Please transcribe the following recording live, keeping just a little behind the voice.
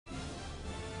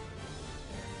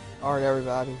Alright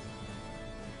everybody,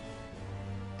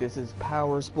 this is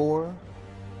Power Spore,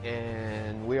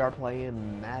 and we are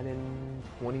playing Madden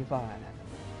 25.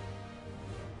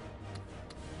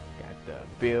 Got the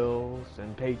Bills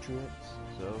and Patriots,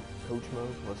 so coach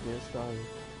mode, let's get started.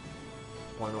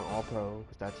 Playing on All Pro,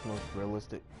 because that's the most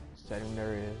realistic setting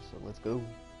there is, so let's go.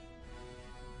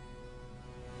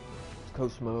 It's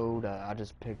coach mode, I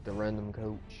just picked a random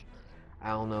coach. I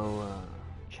don't know,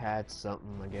 Chad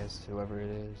something, I guess, whoever it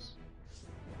is.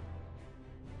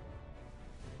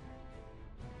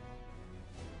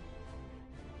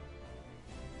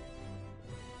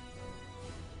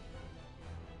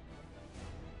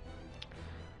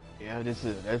 Yeah,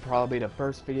 that'll probably be the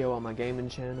first video on my gaming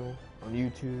channel on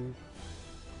YouTube.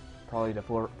 Probably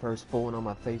the first full one on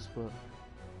my Facebook.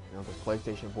 You know, because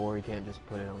PlayStation 4, you can't just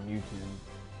put it on YouTube.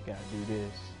 You gotta do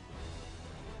this.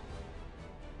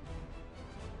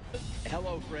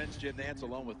 Hello, friends. Jim Nance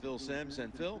along with Phil Sims.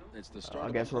 And Phil, it's the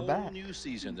start of a whole new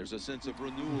season. There's a sense of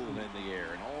renewal in the air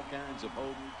and all kinds of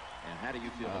hope. And how do you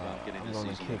feel about getting this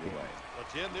season underway? Well,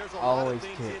 Jim, there's a lot of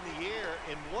things in the air,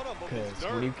 and one of them is nerves.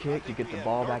 Because when you kick, you get the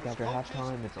ball back after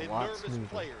halftime. It's a lot smoother.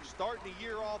 Players starting the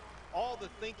year off, all the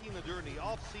thinking during the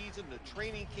off-season, the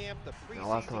training camp, the preseason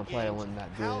last time I played, I wasn't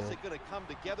that good. How's it going to come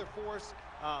together for us?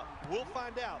 We'll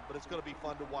find out, but it's going to be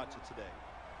fun to watch it today.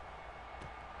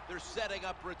 They're setting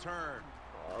up return.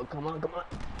 Oh, come on, come on.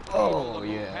 Oh,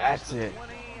 yeah, that's it.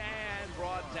 20 and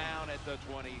brought down at the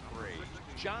 23.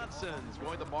 Johnson's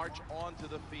going to march onto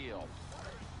the field.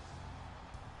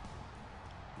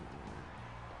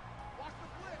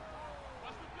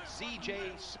 C.J.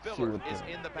 Spiller is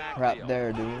in the backfield. Crap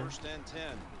there, dude. First and 10.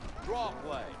 Draw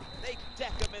play. They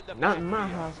deck him in the Not in my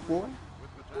house, boy.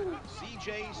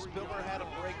 C.J. Spiller had a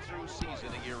breakthrough season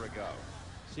a year ago.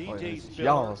 C.J.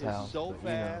 Spiller is so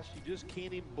fast, you just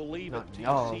can't even believe it.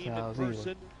 To see him in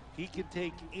person. He can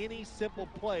take any simple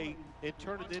play and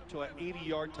turn it into an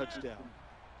 80-yard touchdown.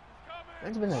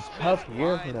 It's been a tough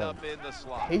year for the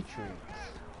Patriots.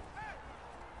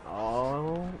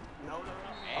 Oh, no.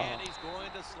 And he's going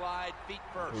to slide feet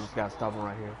first. We just got to stop him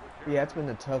right here. Yeah, it's been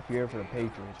a tough year for the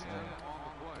Patriots.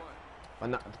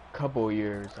 Well, not a couple of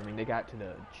years. I mean, they got to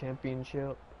the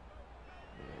championship.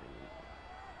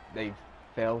 They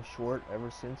fell short ever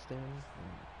since then.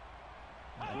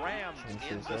 Rams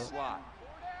in the slot.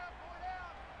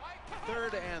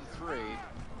 3rd and 3.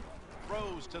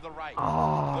 Throws to the right.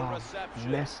 Oh, the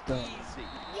reception. Messed up.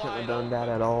 Shouldn't have done that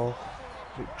at all.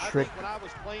 I think when I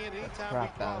was playing, anytime we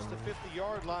crossed the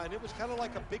 50-yard line, it was kind of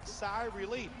like a big sigh of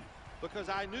relief, because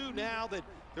I knew now that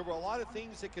there were a lot of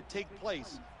things that could take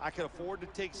place. I could afford to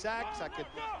take sacks. I could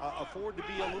afford to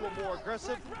be a little more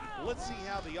aggressive. Let's see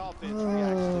how the offense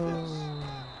reacts to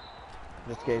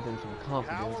this. Just gave them some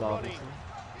confidence, obviously.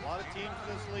 A lot of teams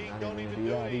in this league don't even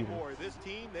do it anymore. This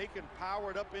team, they can power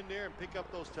it up in there and pick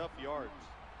up those tough yards.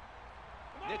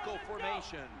 Nickel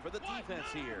formation for the defense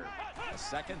here. A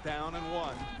 2nd down and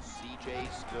 1. C.J.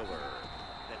 Spiller.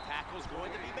 The tackle's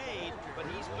going to be made, but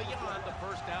he's beyond the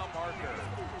first down marker.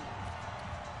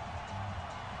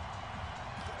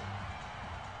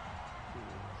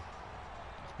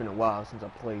 It's been a while since I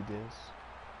played this.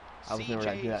 I was never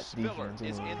that good at defense.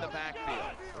 Is in the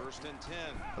backfield. 1st and 10.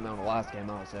 I know the last game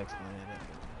I was excellent at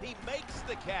it. He makes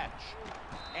the catch.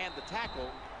 And the tackle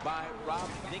by Rob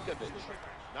Ninkovich.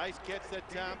 Nice catch that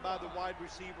time by the wide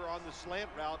receiver on the slant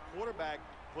route. Quarterback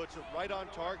puts it right on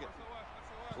target.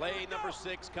 Play number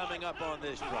 6 coming up on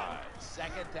this drive.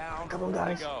 2nd down. Come on,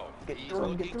 guys. To go. He's through,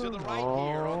 looking to the right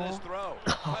here on this throw.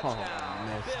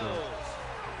 Touchdown, Bills.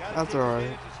 That's all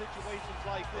right. Situations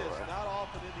like this, not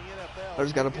often in the NFL. I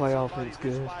just got to play offense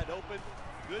good.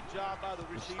 Good job by the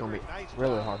receiver. It's going to be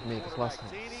really hard for me because last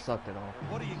time I sucked at all.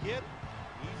 What do you get?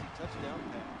 Easy touchdown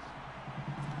pass.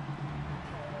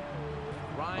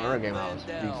 My other game I was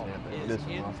decent at, but this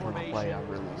one, last time I played, I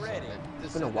really sucked.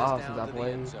 It's been a while since I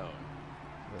played. But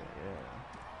yeah.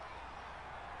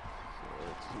 So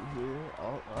let's see here.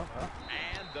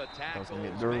 And the tackle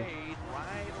is made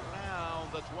right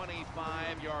around the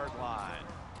 25-yard line.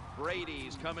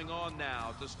 Brady's coming on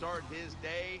now to start his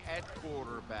day at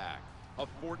quarterback. A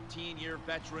 14-year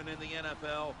veteran in the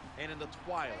NFL and in the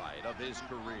twilight of his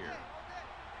career.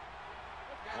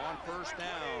 On 1st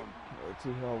down. Let's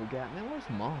see who we got. Man, where's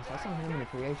Moss? I saw him in the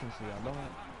free agency. I don't.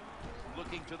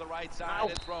 Looking to the right side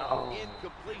and throw.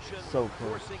 Incompletion. So close.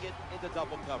 Forcing it into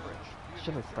double coverage.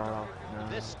 Should have started off. No.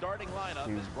 This starting lineup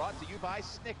is brought to you by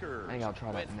Snickers. I think I'll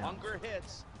try that when now. Hunger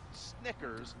hits,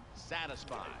 Snickers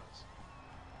satisfies.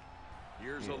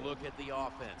 Here's a look at the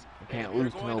offense. You can't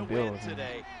lose to no Bills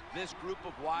today. This group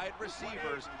of wide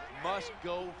receivers must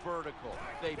go vertical.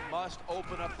 They must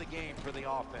open up the game for the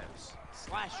offense.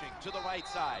 Slashing to the right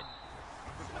side.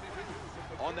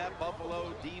 On that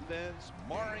Buffalo defense,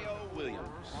 Mario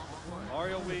Williams.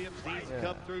 Mario Williams needs to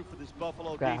come through for this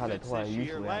Buffalo How they defense play. this year.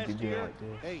 Usually Last year, like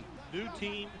this. hey, new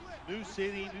team, new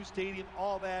city, new stadium,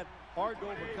 all that. Hard to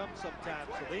overcome sometimes,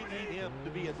 so they need him to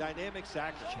be a dynamic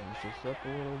sacker. Change this up a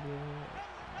little bit.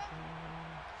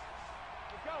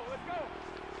 Let's go.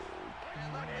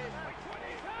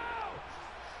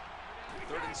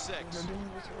 3rd and 6.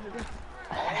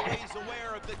 Always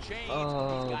aware of the change.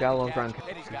 Got a little front.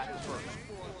 And he's got the first.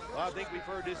 Well, I think we've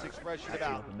heard this expression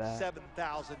about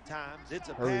 7,000 times. It's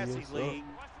a passing league,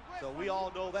 so we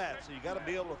all know that. So you got to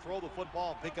be able to throw the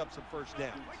football and pick up some first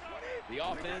downs. The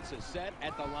offense is set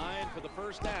at the line for the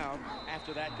first down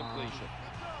after that completion.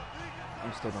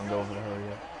 I'm still gonna go for the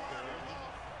hurry up.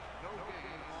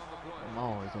 I'm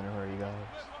always in a hurry,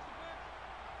 guys.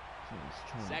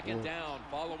 2nd down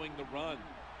following the run.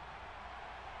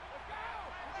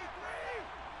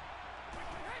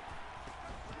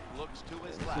 Looks to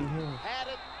his left. Had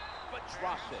it, but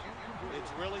dropped it.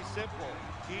 It's really simple.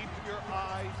 Keep your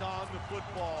eyes on the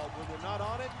football. When they're not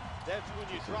on it, that's when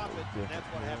you drop it, and that's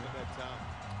what happened that time.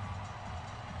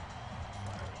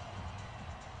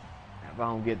 If I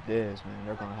don't get this, man,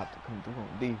 they're gonna have to come through on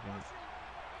defense.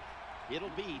 It'll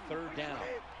be 3rd down.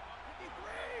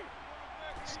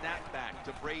 Snap back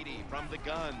to Brady from the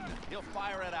gun. He'll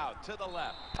fire it out to the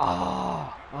left.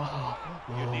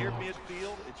 You're near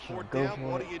midfield. It's 4th down.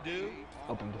 What do?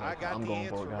 I got the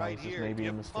answer right here.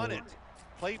 You punt it.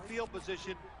 Play field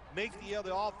position. Make the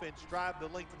other offense drive the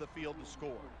length of the field to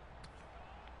score.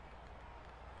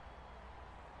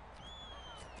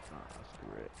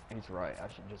 Screw it. He's right. I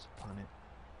should just punt it.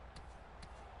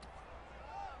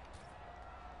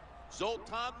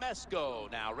 Zoltan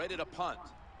Mesko now ready to punt.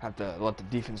 Have to let the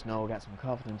defense know I got some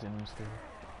confidence in him still.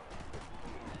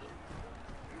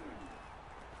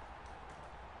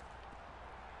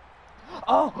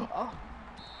 Oh!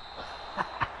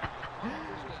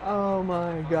 Oh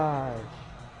my gosh.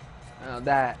 Now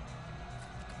that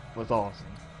was awesome.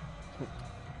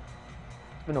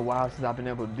 It's been a while since I've been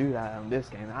able to do that on this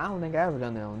game. I don't think I ever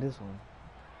done that on this one.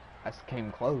 I just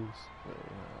came close.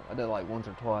 I did it like once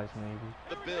or twice maybe.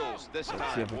 The Bills this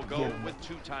time will go with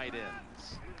 2 tight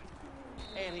ends.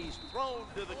 And he's thrown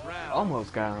to the ground.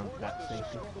 Almost got him that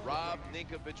safety. Rob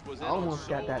Ninkovich was in almost so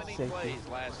got that many safety. Plays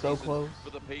last So season close. For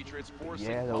the Patriots,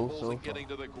 forcing so and getting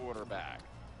to the quarterback.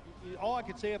 All I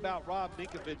can say about Rob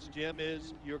Ninkovich, Jim,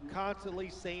 is you're constantly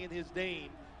saying his name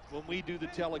when we do the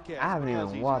telecast. I haven't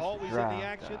even watched always the draft. in the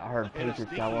action. I heard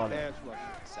Patriots got a lot of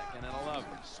 2nd and 11.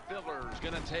 Spiller's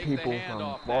going to take people the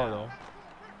handoff from Florida. now.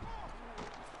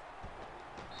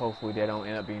 Hopefully they don't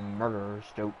end up being murderers.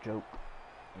 Joke. You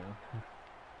know.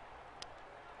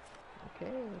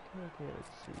 Okay, let's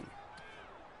see.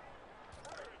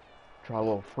 Try a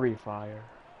little free fire.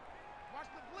 Watch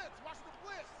the blitz.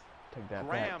 Take that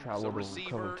Graham's back. Try a the little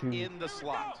receiver cover 2. in the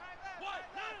slot.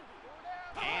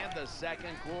 And the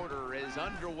 2nd quarter is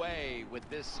underway with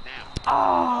this snap.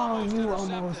 Oh, you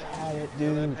almost had it,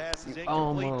 dude. That pass is You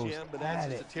incomplete, almost Jim, but that's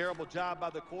had just it. a terrible job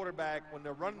by the quarterback. When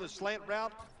they're running the slant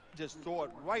route, just throw it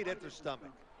right at their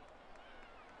stomach.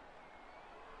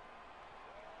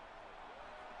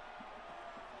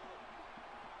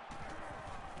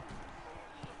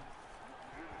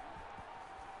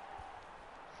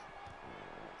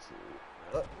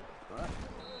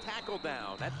 Tackle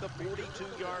down at the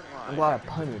 42-yard line. I'm glad I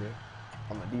punted it.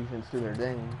 On my defense do their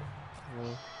thing. You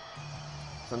know,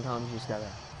 sometimes you just gotta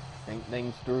think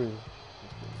things through.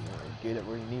 Just to, get it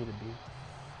where you need to be.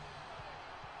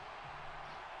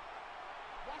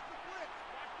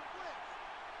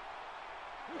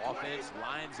 Offense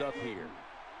lines up here.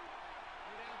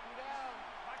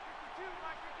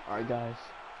 All right, guys.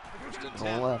 I'm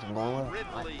going left.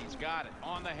 Ridley's got it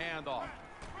on the handoff.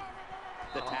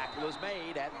 The tackle is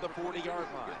made at the 40-yard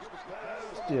line.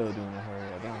 Still doing a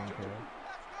hurry up. I don't care.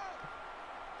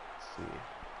 Let's see.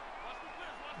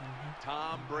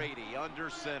 Tom Brady under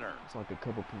center. It's like a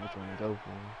couple people trying to go for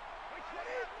him.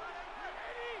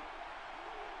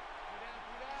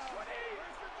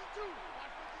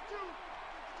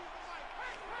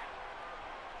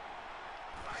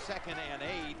 2nd and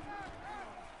 8.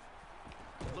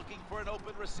 Looking for an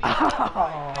open receiver.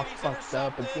 Oh, fucked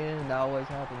up again. That always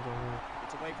happens over here.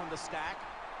 It's away from the stack.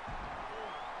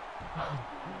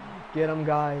 Get him,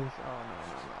 guys. Oh,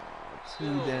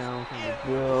 no. 2 down from the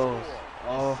Bills.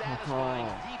 This satisfying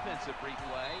defensive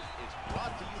replay is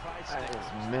brought to you by Snickers.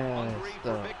 Hungry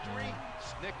for victory?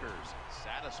 Snickers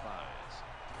satisfies.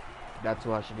 That's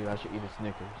what I should do. I should eat a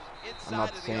Snickers. I'm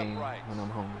not the same when I'm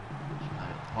hungry.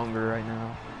 I'm hungry right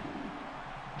now.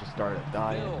 Just started a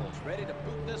diet. Bills ready to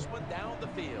boot this one down the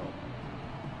field.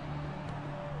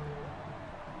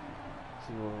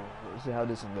 We'll see how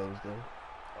this one goes, though.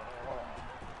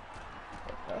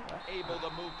 Able to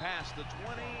move past the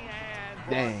 20 and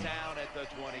brought down at the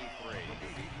 23.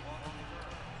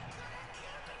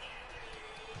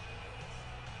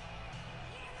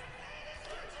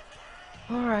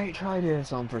 Alright, try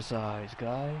this on for size,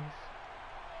 guys.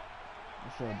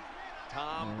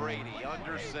 Tom Brady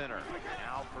under center.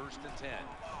 Now 1st and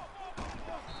 10.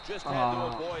 Just had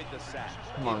to avoid the sack.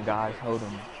 Come on, guys, hold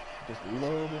him just a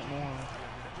little bit more.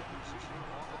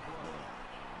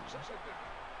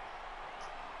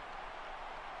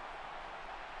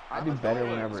 I do better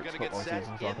whenever it's football season,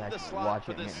 so I can actually watch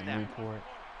it and get the report.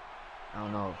 I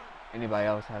don't know if anybody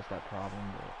else has that problem,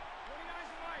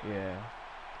 but yeah.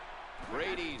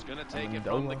 Brady's gonna take it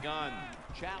from the gun,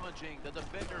 challenging the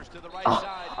defenders to the right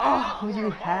side. Oh, you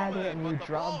had it and you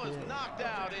dropped it. Knocked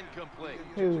out, incomplete.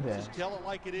 Who that? Just tell it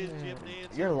like it is, Jim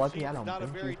Nance. You're lucky I don't bench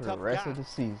you for the rest of the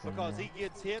season. Because he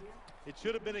gets hit. It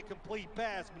should have been a complete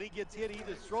pass. When he gets hit, he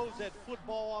just throws that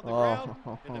football on the ground,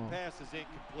 and the pass is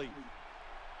incomplete.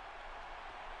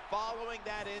 Following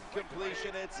that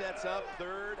incompletion, it sets up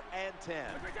 3rd and 10.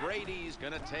 Brady's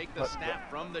going to take the snap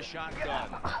from the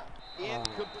shotgun.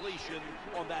 Incompletion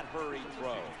on that hurried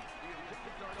throw.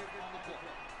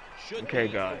 Okay,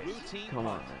 guys, come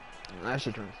on, man. I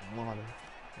should drink some water.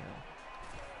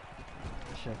 Yeah.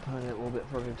 I should punt it a little bit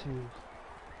further, too.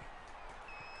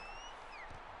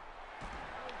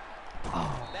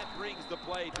 Oh, that brings the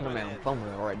play to an end.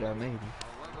 Fumbling right there, maybe.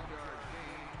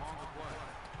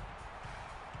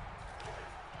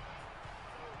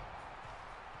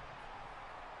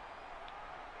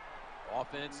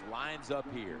 Offense lines up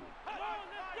here.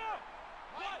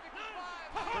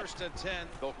 1st and 10.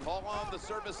 They'll call on the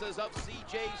services of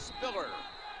C.J. Spiller.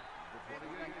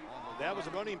 That was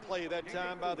a running play that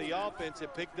time by the offense.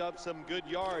 It picked up some good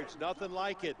yards. Nothing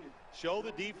like it. Show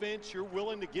the defense you're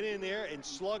willing to get in there and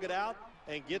slug it out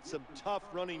and get some tough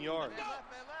running yards.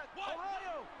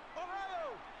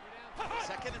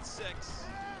 2nd and 6.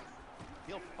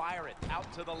 He'll fire it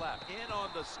out to the left. In on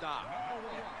the stop.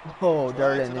 Oh,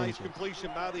 dirt and nice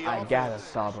completion by the I gotta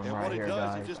stop him right here,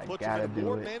 guys. Just I puts gotta them in a do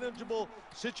more it. manageable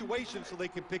situation so they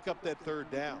can pick up that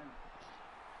 3rd down.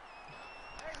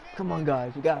 Come on,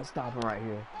 guys. We gotta stop him right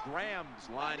here. Graham's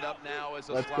lined up now as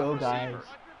a Let's slot go, receiver.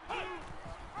 guys.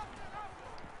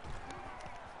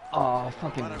 Oh,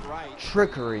 fucking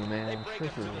trickery, man.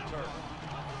 Trickery.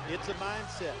 It's a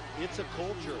mindset. It's a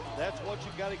culture. That's what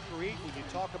you got to create when you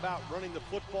talk about running the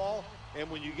football. And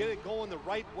when you get it going the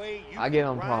right way, you I give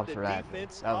him can props drive for the that.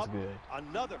 defense That was up. good.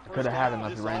 Another Could have had him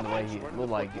first if he down. ran the way he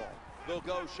looked like it. They'll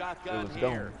go shotgun was here.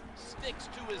 going. Sticks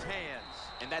to his hands.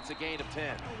 And that's a gain of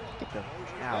 10. Get the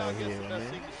Well, out I of guess here, the best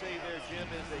man. thing to say there, Jim,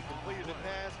 is they completed a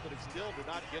pass, but it still did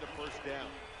not get a first down.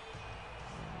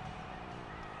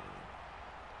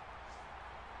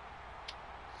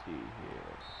 Let's see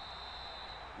here.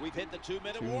 We've hit the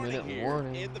 2-minute warning here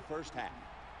in the 1st half.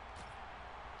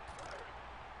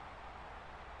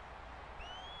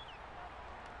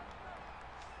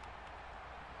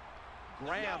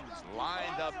 Graham's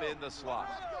lined up in the slot.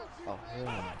 Oh,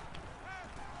 hell.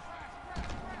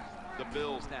 The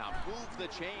Bills now move the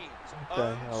chains. What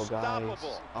the hell, guys?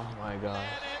 Oh, my God.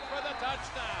 And in for the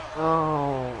touchdown.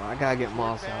 Oh, I gotta get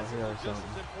Moss out here or Just something.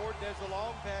 as important as the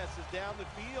long passes down the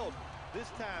field. This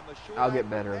time a short I'll get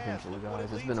better pass. eventually, Look what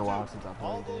guys. it It's been a leads while to. since I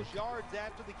All played those this. yards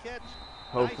after the catch.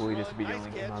 Hopefully Nice this will be the run,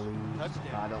 only nice game I catch. lose.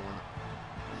 Touchdown. I don't want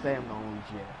to say I'm gonna lose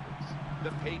yet.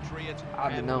 The Patriots I've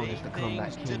been have known made as the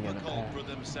comeback things king in the difficult past. for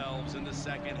themselves in the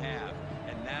 2nd half.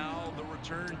 And now the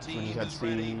return team you got is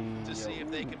ready to C- see if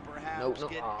they can perhaps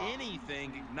get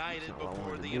anything ignited That's not what I before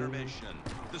wanted the to do. intermission.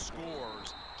 The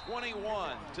scores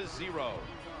 21-0.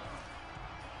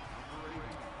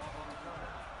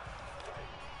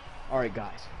 All right,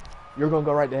 guys. You're gonna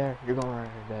go right there. You're going right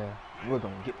there. We're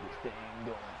gonna get this thing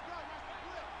going.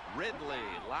 Ridley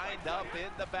lined up in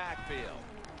the backfield.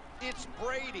 It's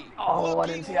Brady. Oh, I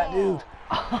didn't see that dude.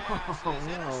 Oh, no.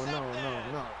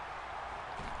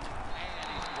 And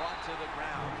he's brought to the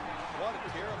ground. What a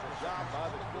terrible job by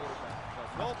the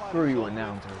quarterback. Nobody Screw you, knows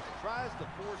announcer. Tries to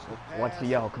force the Watch pass. the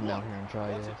yell come down here and try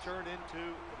What's this. it turned into?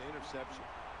 An interception.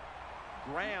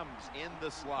 Graham's in the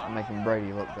slot. I'm making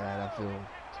Brady look bad. I feel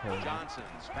terrible.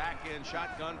 Johnson's back in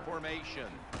shotgun formation.